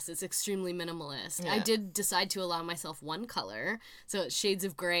one, yes, it's extremely minimalist. Yeah. I did decide to allow myself one color, so it's shades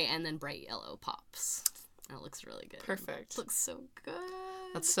of gray and then bright yellow pops. And it looks really good. Perfect. It looks so good.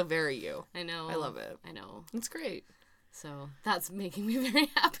 That's so very you. I know. I love it. I know. It's great. So that's making me very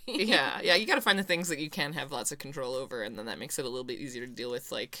happy. Yeah, you gotta find the things that you can have lots of control over, and then that makes it a little bit easier to deal with,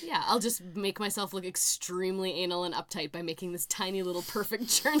 like... Yeah, I'll just make myself look extremely anal and uptight by making this tiny little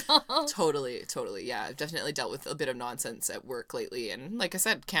perfect journal. Totally, yeah. I've definitely dealt with a bit of nonsense at work lately, and like I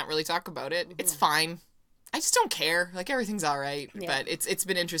said, can't really talk about it. It's fine. I just don't care. Like, everything's all right. Yeah. But it's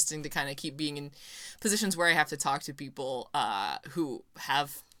been interesting to kind of keep being in positions where I have to talk to people who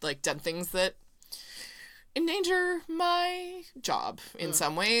have, like, done things that endanger my job in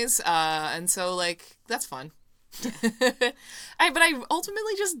some ways. And so, like, that's fun. But I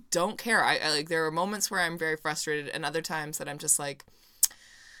ultimately just don't care. I like, there are moments where I'm very frustrated, and other times that I'm just like,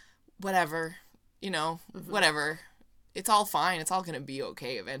 whatever, whatever. It's all fine. It's all going to be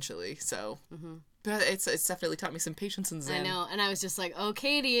okay eventually. So... But it's definitely taught me some patience and zen. I know, and I was just like, oh,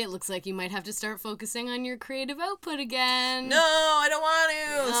 Katie, it looks like you might have to start focusing on your creative output again. No, I don't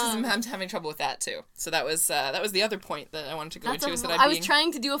want to. I'm having trouble with that too. So that was the other point that I wanted to go into. I was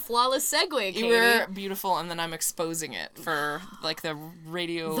trying to do a flawless segue, Katie. You were beautiful, and then I'm exposing it for like the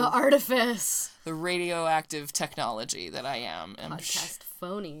artifice. The radioactive technology that I am. Podcast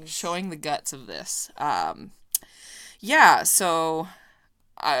phony. Showing the guts of this. Yeah, so...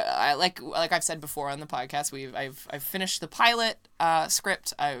 I like I've said before on the podcast, I've finished the pilot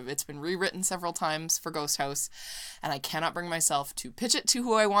script. It's been rewritten several times for Ghost House, and I cannot bring myself to pitch it to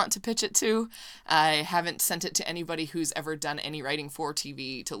who I want to pitch it to. I haven't sent it to anybody who's ever done any writing for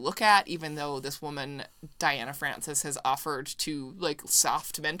TV to look at, even though this woman, Diana Francis, has offered to, like,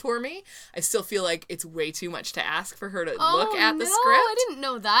 soft mentor me. I still feel like it's way too much to ask for her to look at the script. I didn't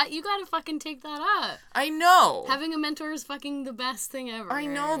know that. You gotta fucking take that up. I know. Having a mentor is fucking the best thing ever.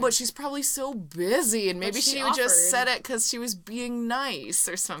 I know, but she's probably so busy, and maybe she would just said it because she was being nice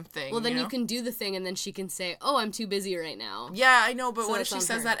or something. Well, then you can do the thing, and then she can say, oh, I'm too busy right now. Yeah, I know, but what if she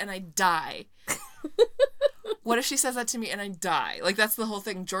says that and I die? What if she says that to me and I die? Like, that's the whole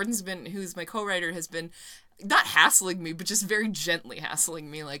thing. Jordan's been, who's my co-writer, has been not hassling me, but just very gently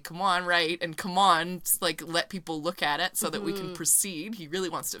hassling me. Like, come on, write, and come on, like, let people look at it so that we can proceed. He really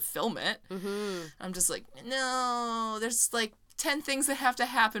wants to film it. I'm just like, no, there's, like, 10 things that have to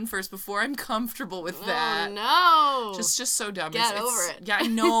happen first before I'm comfortable with that. Oh, no. Just so dumb. Get over it. Yeah, I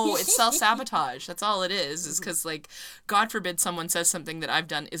know. It's self-sabotage. That's all it is because, like, God forbid someone says something that I've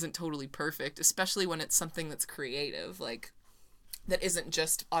done isn't totally perfect, especially when it's something that's creative, like, that isn't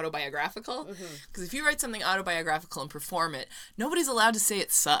just autobiographical. Because if you write something autobiographical and perform it, nobody's allowed to say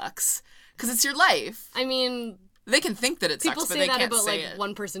it sucks because it's your life. I mean... They can think that it sucks, but they can't say it. People say that about, like,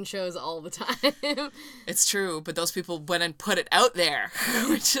 one-person shows all the time. It's true, but those people went and put it out there,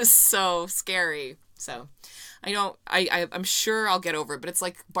 which is so scary. So, I'm sure I'll get over it, but it's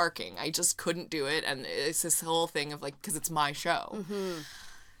like barking. I just couldn't do it, and it's this whole thing of, like, because it's my show.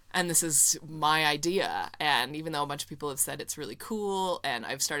 And this is my idea, and even though a bunch of people have said it's really cool, and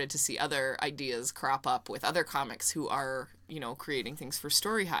I've started to see other ideas crop up with other comics who are, creating things for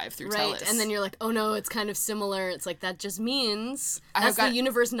Story Hive through Tellus. Right, and then you're like, oh no, it's kind of similar. It's like, that just means that's the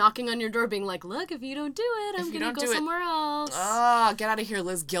universe knocking on your door being like, look, if you don't do it, I'm going to go somewhere else. Oh, get out of here,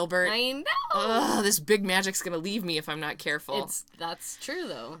 Liz Gilbert. I know. Oh, this big magic's going to leave me if I'm not careful. That's true,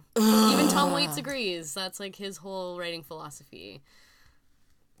 though. Even Tom Waits agrees. That's like his whole writing philosophy.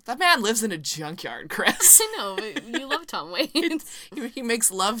 That man lives in a junkyard, Chris. I know, but you love Tom Waits. He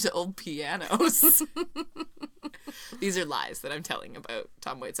makes love to old pianos. These are lies that I'm telling about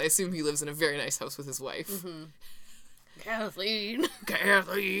Tom Waits. I assume he lives in a very nice house with his wife. Kathleen,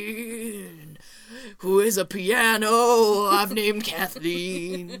 who is a piano I've named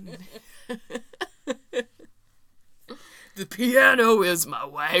Kathleen. The piano is my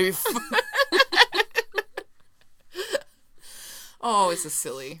wife. Oh, it's a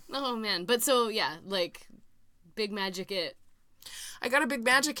silly. Oh, man. But so, yeah, like, Big Magic It. I got a Big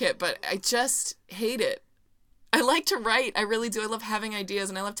Magic Hit, but I just hate it. I like to write. I really do. I love having ideas,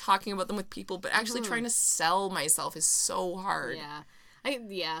 and I love talking about them with people, but actually trying to sell myself is so hard.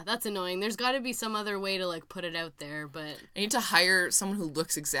 Yeah, that's annoying. There's got to be some other way to, like, put it out there, but... I need to hire someone who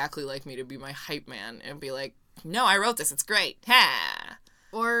looks exactly like me to be my hype man and be like, no, I wrote this. It's great. Ha!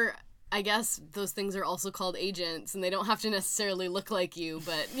 Or I guess those things are also called agents, and they don't have to necessarily look like you,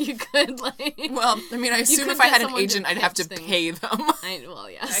 but you could, like... Well, I mean, I assume if I had an agent, I'd have to pay them. Well,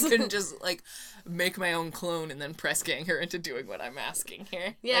 yes. I couldn't just, like, make my own clone and then press gang her into doing what I'm asking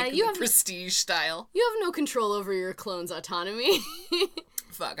here. Yeah, like, you have... prestige style. You have no control over your clone's autonomy.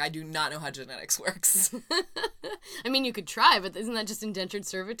 Fuck, I do not know how genetics works. I mean, you could try, but isn't that just indentured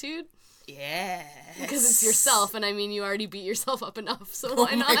servitude? Yeah. Because it's yourself, and I mean, you already beat yourself up enough, so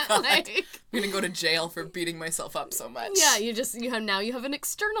why not? God. Like... I'm gonna go to jail for beating myself up so much. Yeah, you have an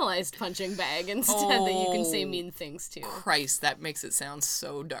externalized punching bag instead that you can say mean things to. Christ, that makes it sound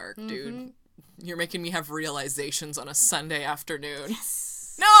so dark, dude. You're making me have realizations on a Sunday afternoon.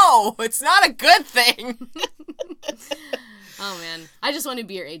 Yes. No, it's not a good thing. Oh man, I just want to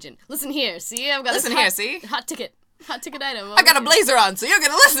be your agent. Listen here, see, I've got hot ticket item. I got a blazer on, so you're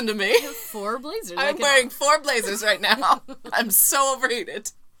gonna listen to me. 4 blazers. I'm wearing 4 blazers right now. I'm so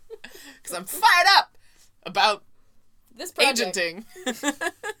overheated. Because I'm fired up about this project. agenting.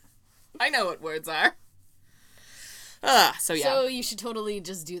 I know what words are. So yeah. So you should totally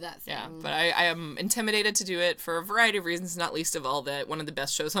just do that thing. Yeah, but I am intimidated to do it for a variety of reasons, not least of all that one of the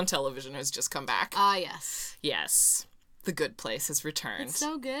best shows on television has just come back. Ah, yes. Yes. The Good Place has returned. It's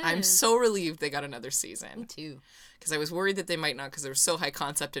so good. I'm so relieved they got another season. Me too. Because I was worried that they might not because they were so high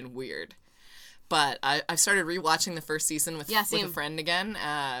concept and weird. But I've started rewatching the first season with a friend again,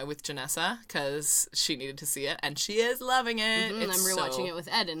 with Janessa, because she needed to see it, and she is loving it. I'm rewatching it with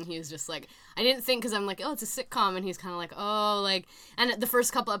Ed, and he was just like, I didn't think, because I'm like, oh, it's a sitcom, and he's kind of like, oh, like, and the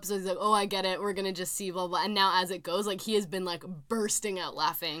first couple episodes, he's like, oh, I get it, we're gonna just see, blah, blah, and now as it goes, like, he has been, like, bursting out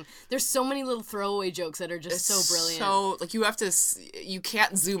laughing. There's so many little throwaway jokes that are just so brilliant. So, like, you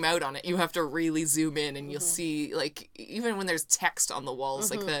can't zoom out on it, you have to really zoom in, and you'll see, like, even when there's text on the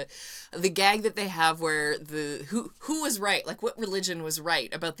walls, like, the gag that they have where who was right, like, what religion was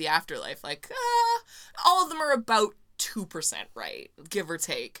right about the afterlife, like, all of them are about 2% right, give or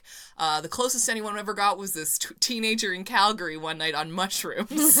take. The closest anyone ever got was this teenager in Calgary one night on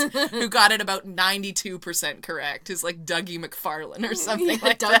mushrooms who got it about 92% correct. It's like Dougie McFarlane or something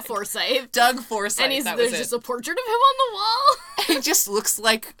like Doug that. Forsythe. Doug Forsythe. And there's just a portrait of him on the wall. He just looks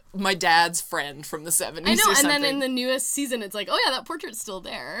like my dad's friend from the 70s. I know, or and something. then in the newest season, it's like, oh yeah, that portrait's still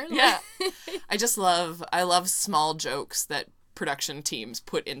there. Yeah. I love small jokes that production teams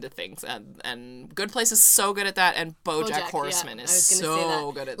put into things, and Good Place is so good at that, and BoJack Horseman is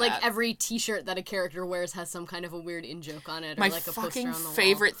so good at that. Like, every t-shirt that a character wears has some kind of a weird in-joke on it, or like a poster on the wall. My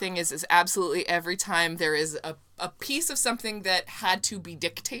favorite thing is absolutely every time there is a piece of something that had to be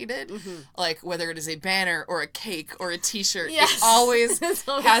dictated, like whether it is a banner or a cake or a t-shirt, it always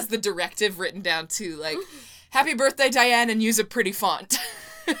has the directive written down to, like, happy birthday, Diane, and use a pretty font.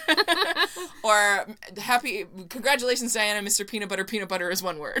 Or congratulations, Diana, Mr. Peanut Butter is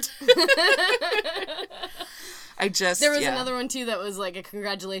one word. There was another one too that was like a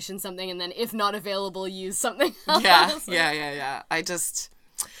congratulations something, and then if not available, use something else. Yeah.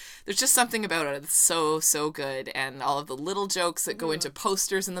 There's just something about it that's so good, and all of the little jokes that go into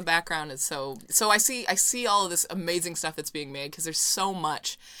posters in the background is so I see all of this amazing stuff that's being made, because there's so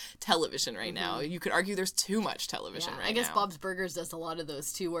much television right now. You could argue there's too much television right now. I guess Bob's Burgers does a lot of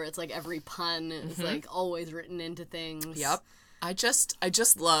those too, where it's like every pun is like always written into things. Yep. I just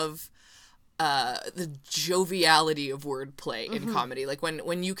love the joviality of wordplay in comedy. Like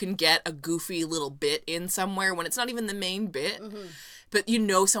when you can get a goofy little bit in somewhere when it's not even the main bit, but you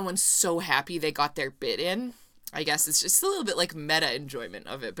know someone's so happy they got their bit in. I guess it's just a little bit like meta enjoyment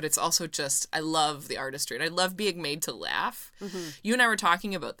of it, but it's also just, I love the artistry, and I love being made to laugh. You and I were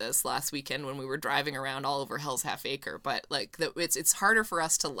talking about this last weekend when we were driving around all over Hell's Half Acre, but like it's harder for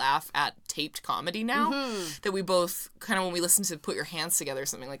us to laugh at taped comedy now, that we both kind of, when we listen to Put Your Hands Together or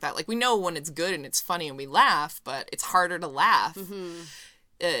something like that, like we know when it's good and it's funny and we laugh, but it's harder to laugh.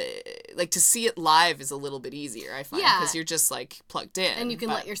 Like to see it live is a little bit easier, I find, because you're just like plugged in, and you can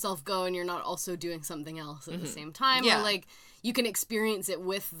let yourself go, and you're not also doing something else at the same time, or like you can experience it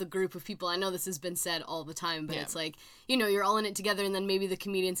with the group of people. I know this has been said all the time, but it's like, you know, you're all in it together, and then maybe the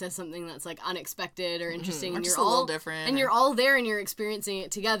comedian says something that's like unexpected or interesting, and just you're a all little different, and you're all there, and you're experiencing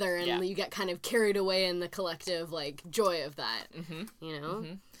it together, and you get kind of carried away in the collective like joy of that. You know,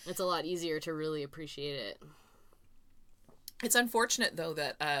 it's a lot easier to really appreciate it. It's unfortunate, though,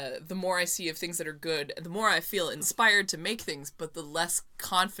 that the more I see of things that are good, the more I feel inspired to make things, but the less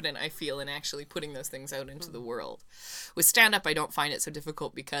confident I feel in actually putting those things out into the world. With stand-up, I don't find it so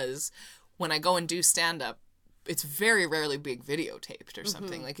difficult, because when I go and do stand-up, it's very rarely being videotaped or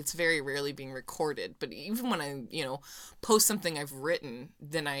something. Like, it's very rarely being recorded. But even when I, post something I've written,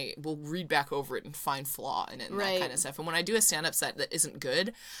 then I will read back over it and find flaw in it and that kind of stuff. And when I do a stand-up set that isn't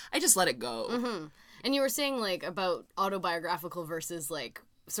good, I just let it go. And you were saying, like, about autobiographical versus, like,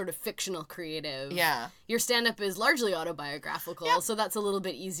 sort of fictional creative. Yeah. Your stand-up is largely autobiographical, so that's a little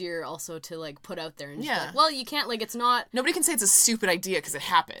bit easier also to, like, put out there and just be like, well, you can't, like, it's not... Nobody can say it's a stupid idea because it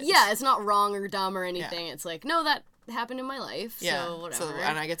happened. Yeah, it's not wrong or dumb or anything. It's like, no, that happened in my life, so whatever.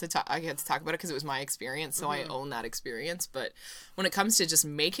 And I get to talk about it because it was my experience, so I own that experience. But when it comes to just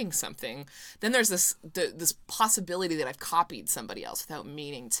making something, then there's this possibility that I've copied somebody else without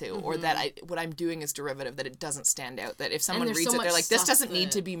meaning to, or that what I'm doing is derivative, that it doesn't stand out, that if someone reads it, they're like, this doesn't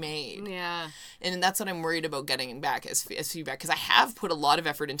need to be made. Yeah. And that's what I'm worried about getting back as feedback, because I have put a lot of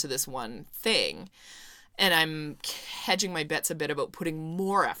effort into this one thing. And I'm hedging my bets a bit about putting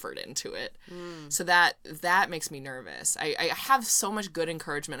more effort into it. So that makes me nervous. I have so much good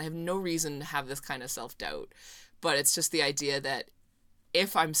encouragement. I have no reason to have this kind of self-doubt. But it's just the idea that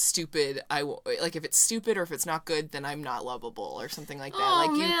if I'm stupid, if it's stupid or if it's not good, then I'm not lovable or something like that. Oh,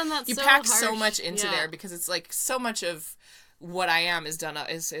 like man, that's you so pack harsh. so much into there, because it's like so much of what I am is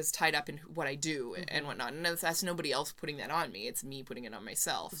tied up in what I do and whatnot. And that's nobody else putting that on me. It's me putting it on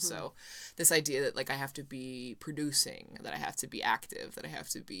myself. So this idea that, like, I have to be producing, that I have to be active, that I have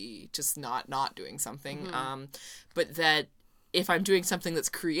to be just not doing something. But that if I'm doing something that's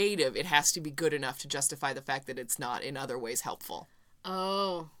creative, it has to be good enough to justify the fact that it's not in other ways helpful.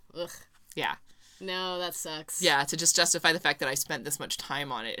 Oh, ugh. Yeah. No, that sucks. Yeah, to just justify the fact that I spent this much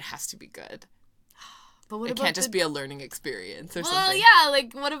time on it, it has to be good. But what it about can't just be a learning experience or something. Well, yeah,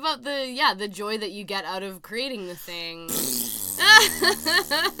 like, what about the joy that you get out of creating the thing?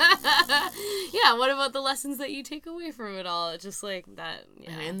 Yeah, what about the lessons that you take away from it all? It's just like that,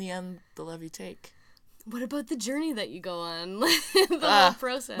 yeah. And in the end, the love you take. What about the journey that you go on? The whole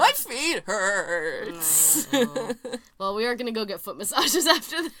process. My feet hurts. Well, we are going to go get foot massages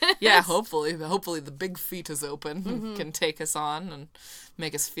after this. Yeah, hopefully the big feet is open and can take us on and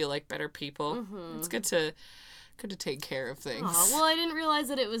make us feel like better people. It's good to take care of things. Well, I didn't realize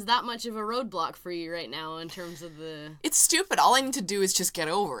that it was that much of a roadblock for you right now in terms of the... It's stupid. All I need to do is just get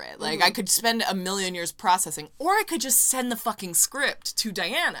over it. Like, I could spend a million years processing, or I could just send the fucking script to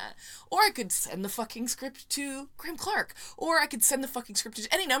Diana, or I could send the fucking script to Graham Clark, or I could send the fucking script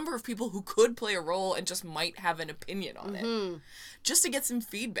to any number of people who could play a role and just might have an opinion on it, just to get some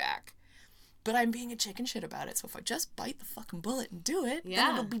feedback. But I'm being a chicken shit about it, so if I just bite the fucking bullet and do it,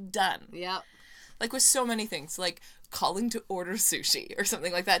 then it'll be done. Yep. Like with so many things, like calling to order sushi or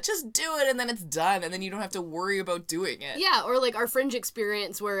something like that. Just do it and then it's done and then you don't have to worry about doing it. Yeah, or like our Fringe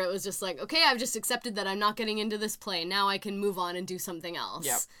experience where it was just like, okay, I've just accepted that I'm not getting into this play. Now I can move on and do something else.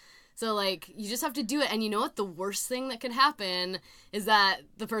 Yep. So, like, you just have to do it. And you know what? The worst thing that could happen is that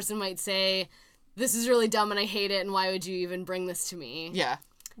the person might say, this is really dumb and I hate it and why would you even bring this to me? Yeah.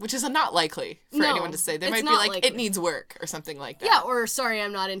 Which is not likely for anyone to say. They might be like, likely. It needs work or something like that. Yeah, or sorry,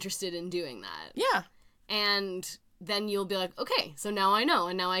 I'm not interested in doing that. Yeah. And then you'll be like, okay, so now I know,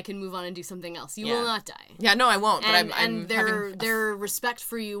 and now I can move on and do something else. You will not die. Yeah, no, I won't. And, but I'm their respect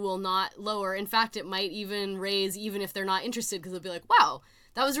for you will not lower. In fact, it might even raise, even if they're not interested, because they'll be like, wow,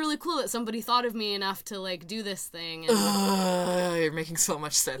 that was really cool that somebody thought of me enough to, like, do this thing. And... you're making so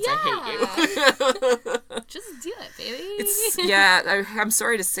much sense. Yeah. I hate you. Just do it, baby. I'm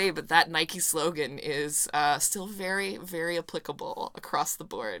sorry to say, but that Nike slogan is still very, very applicable across the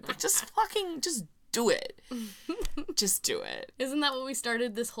board. Like, just do it. Just do it. Isn't that what we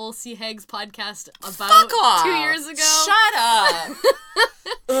started this whole C. Hags podcast about Fuck off. 2 years ago? Shut up.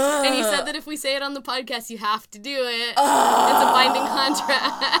 And you said that if we say it on the podcast, you have to do it. It's a binding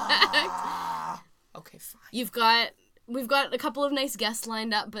contract. Okay, fine. We've got a couple of nice guests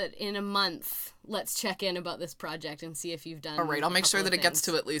lined up, but in a month, let's check in about this project and see if you've done. All right, I'll make sure that it gets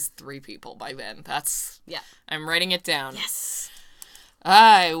to at least 3 people by then. I'm writing it down. Yes.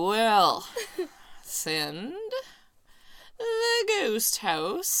 I will send the Ghost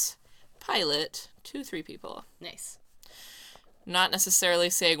House pilot to 3 people. Nice. Not necessarily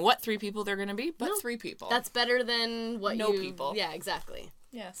saying what 3 people they're going to be, but 3 people. That's better than what no people. Yeah, exactly.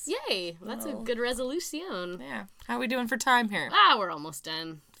 Yes. Yay! That's a good resolution. Yeah. How are we doing for time here? We're almost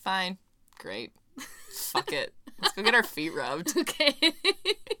done. Fine. Great. Fuck it. Let's go get our feet rubbed. Okay.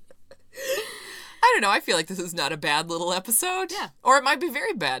 I don't know. I feel like this is not a bad little episode. Yeah. Or it might be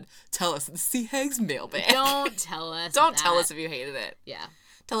very bad. Tell us in the C. Hags mailbag. Don't tell us. Don't tell us if you hated it. Yeah.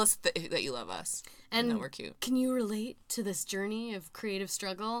 Tell us that you love us. And that we're cute. Can you relate to this journey of creative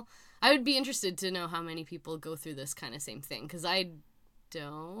struggle? I would be interested to know how many people go through this kind of same thing, because I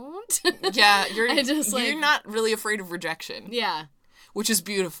don't. Yeah, I just, you're not really afraid of rejection. Yeah. Which is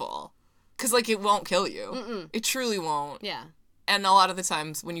beautiful. Because, like, it won't kill you. Mm-mm. It truly won't. Yeah. And a lot of the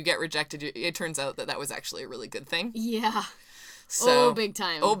times when you get rejected, it turns out that was actually a really good thing. Yeah. So, oh, big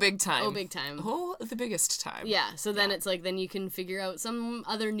time. Oh, big time. Oh, big time. Oh, the biggest time. Yeah, so then it's like, then you can figure out some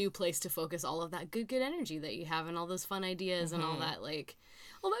other new place to focus all of that good energy that you have and all those fun ideas and all that, like,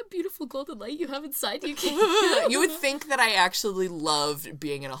 all that beautiful golden light you have inside you. You would think that I actually loved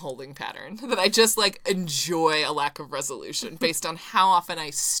being in a holding pattern. That I just, like, enjoy a lack of resolution based on how often I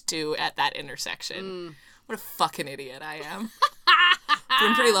stew at that intersection. What a fucking idiot I am. But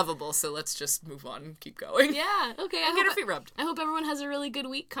I'm pretty lovable, so let's just move on and keep going. Yeah, okay. And get our feet rubbed. I hope everyone has a really good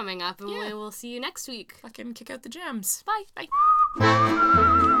week coming up, and we will see you next week. Fucking kick out the gems. Bye.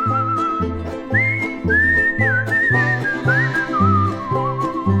 Bye.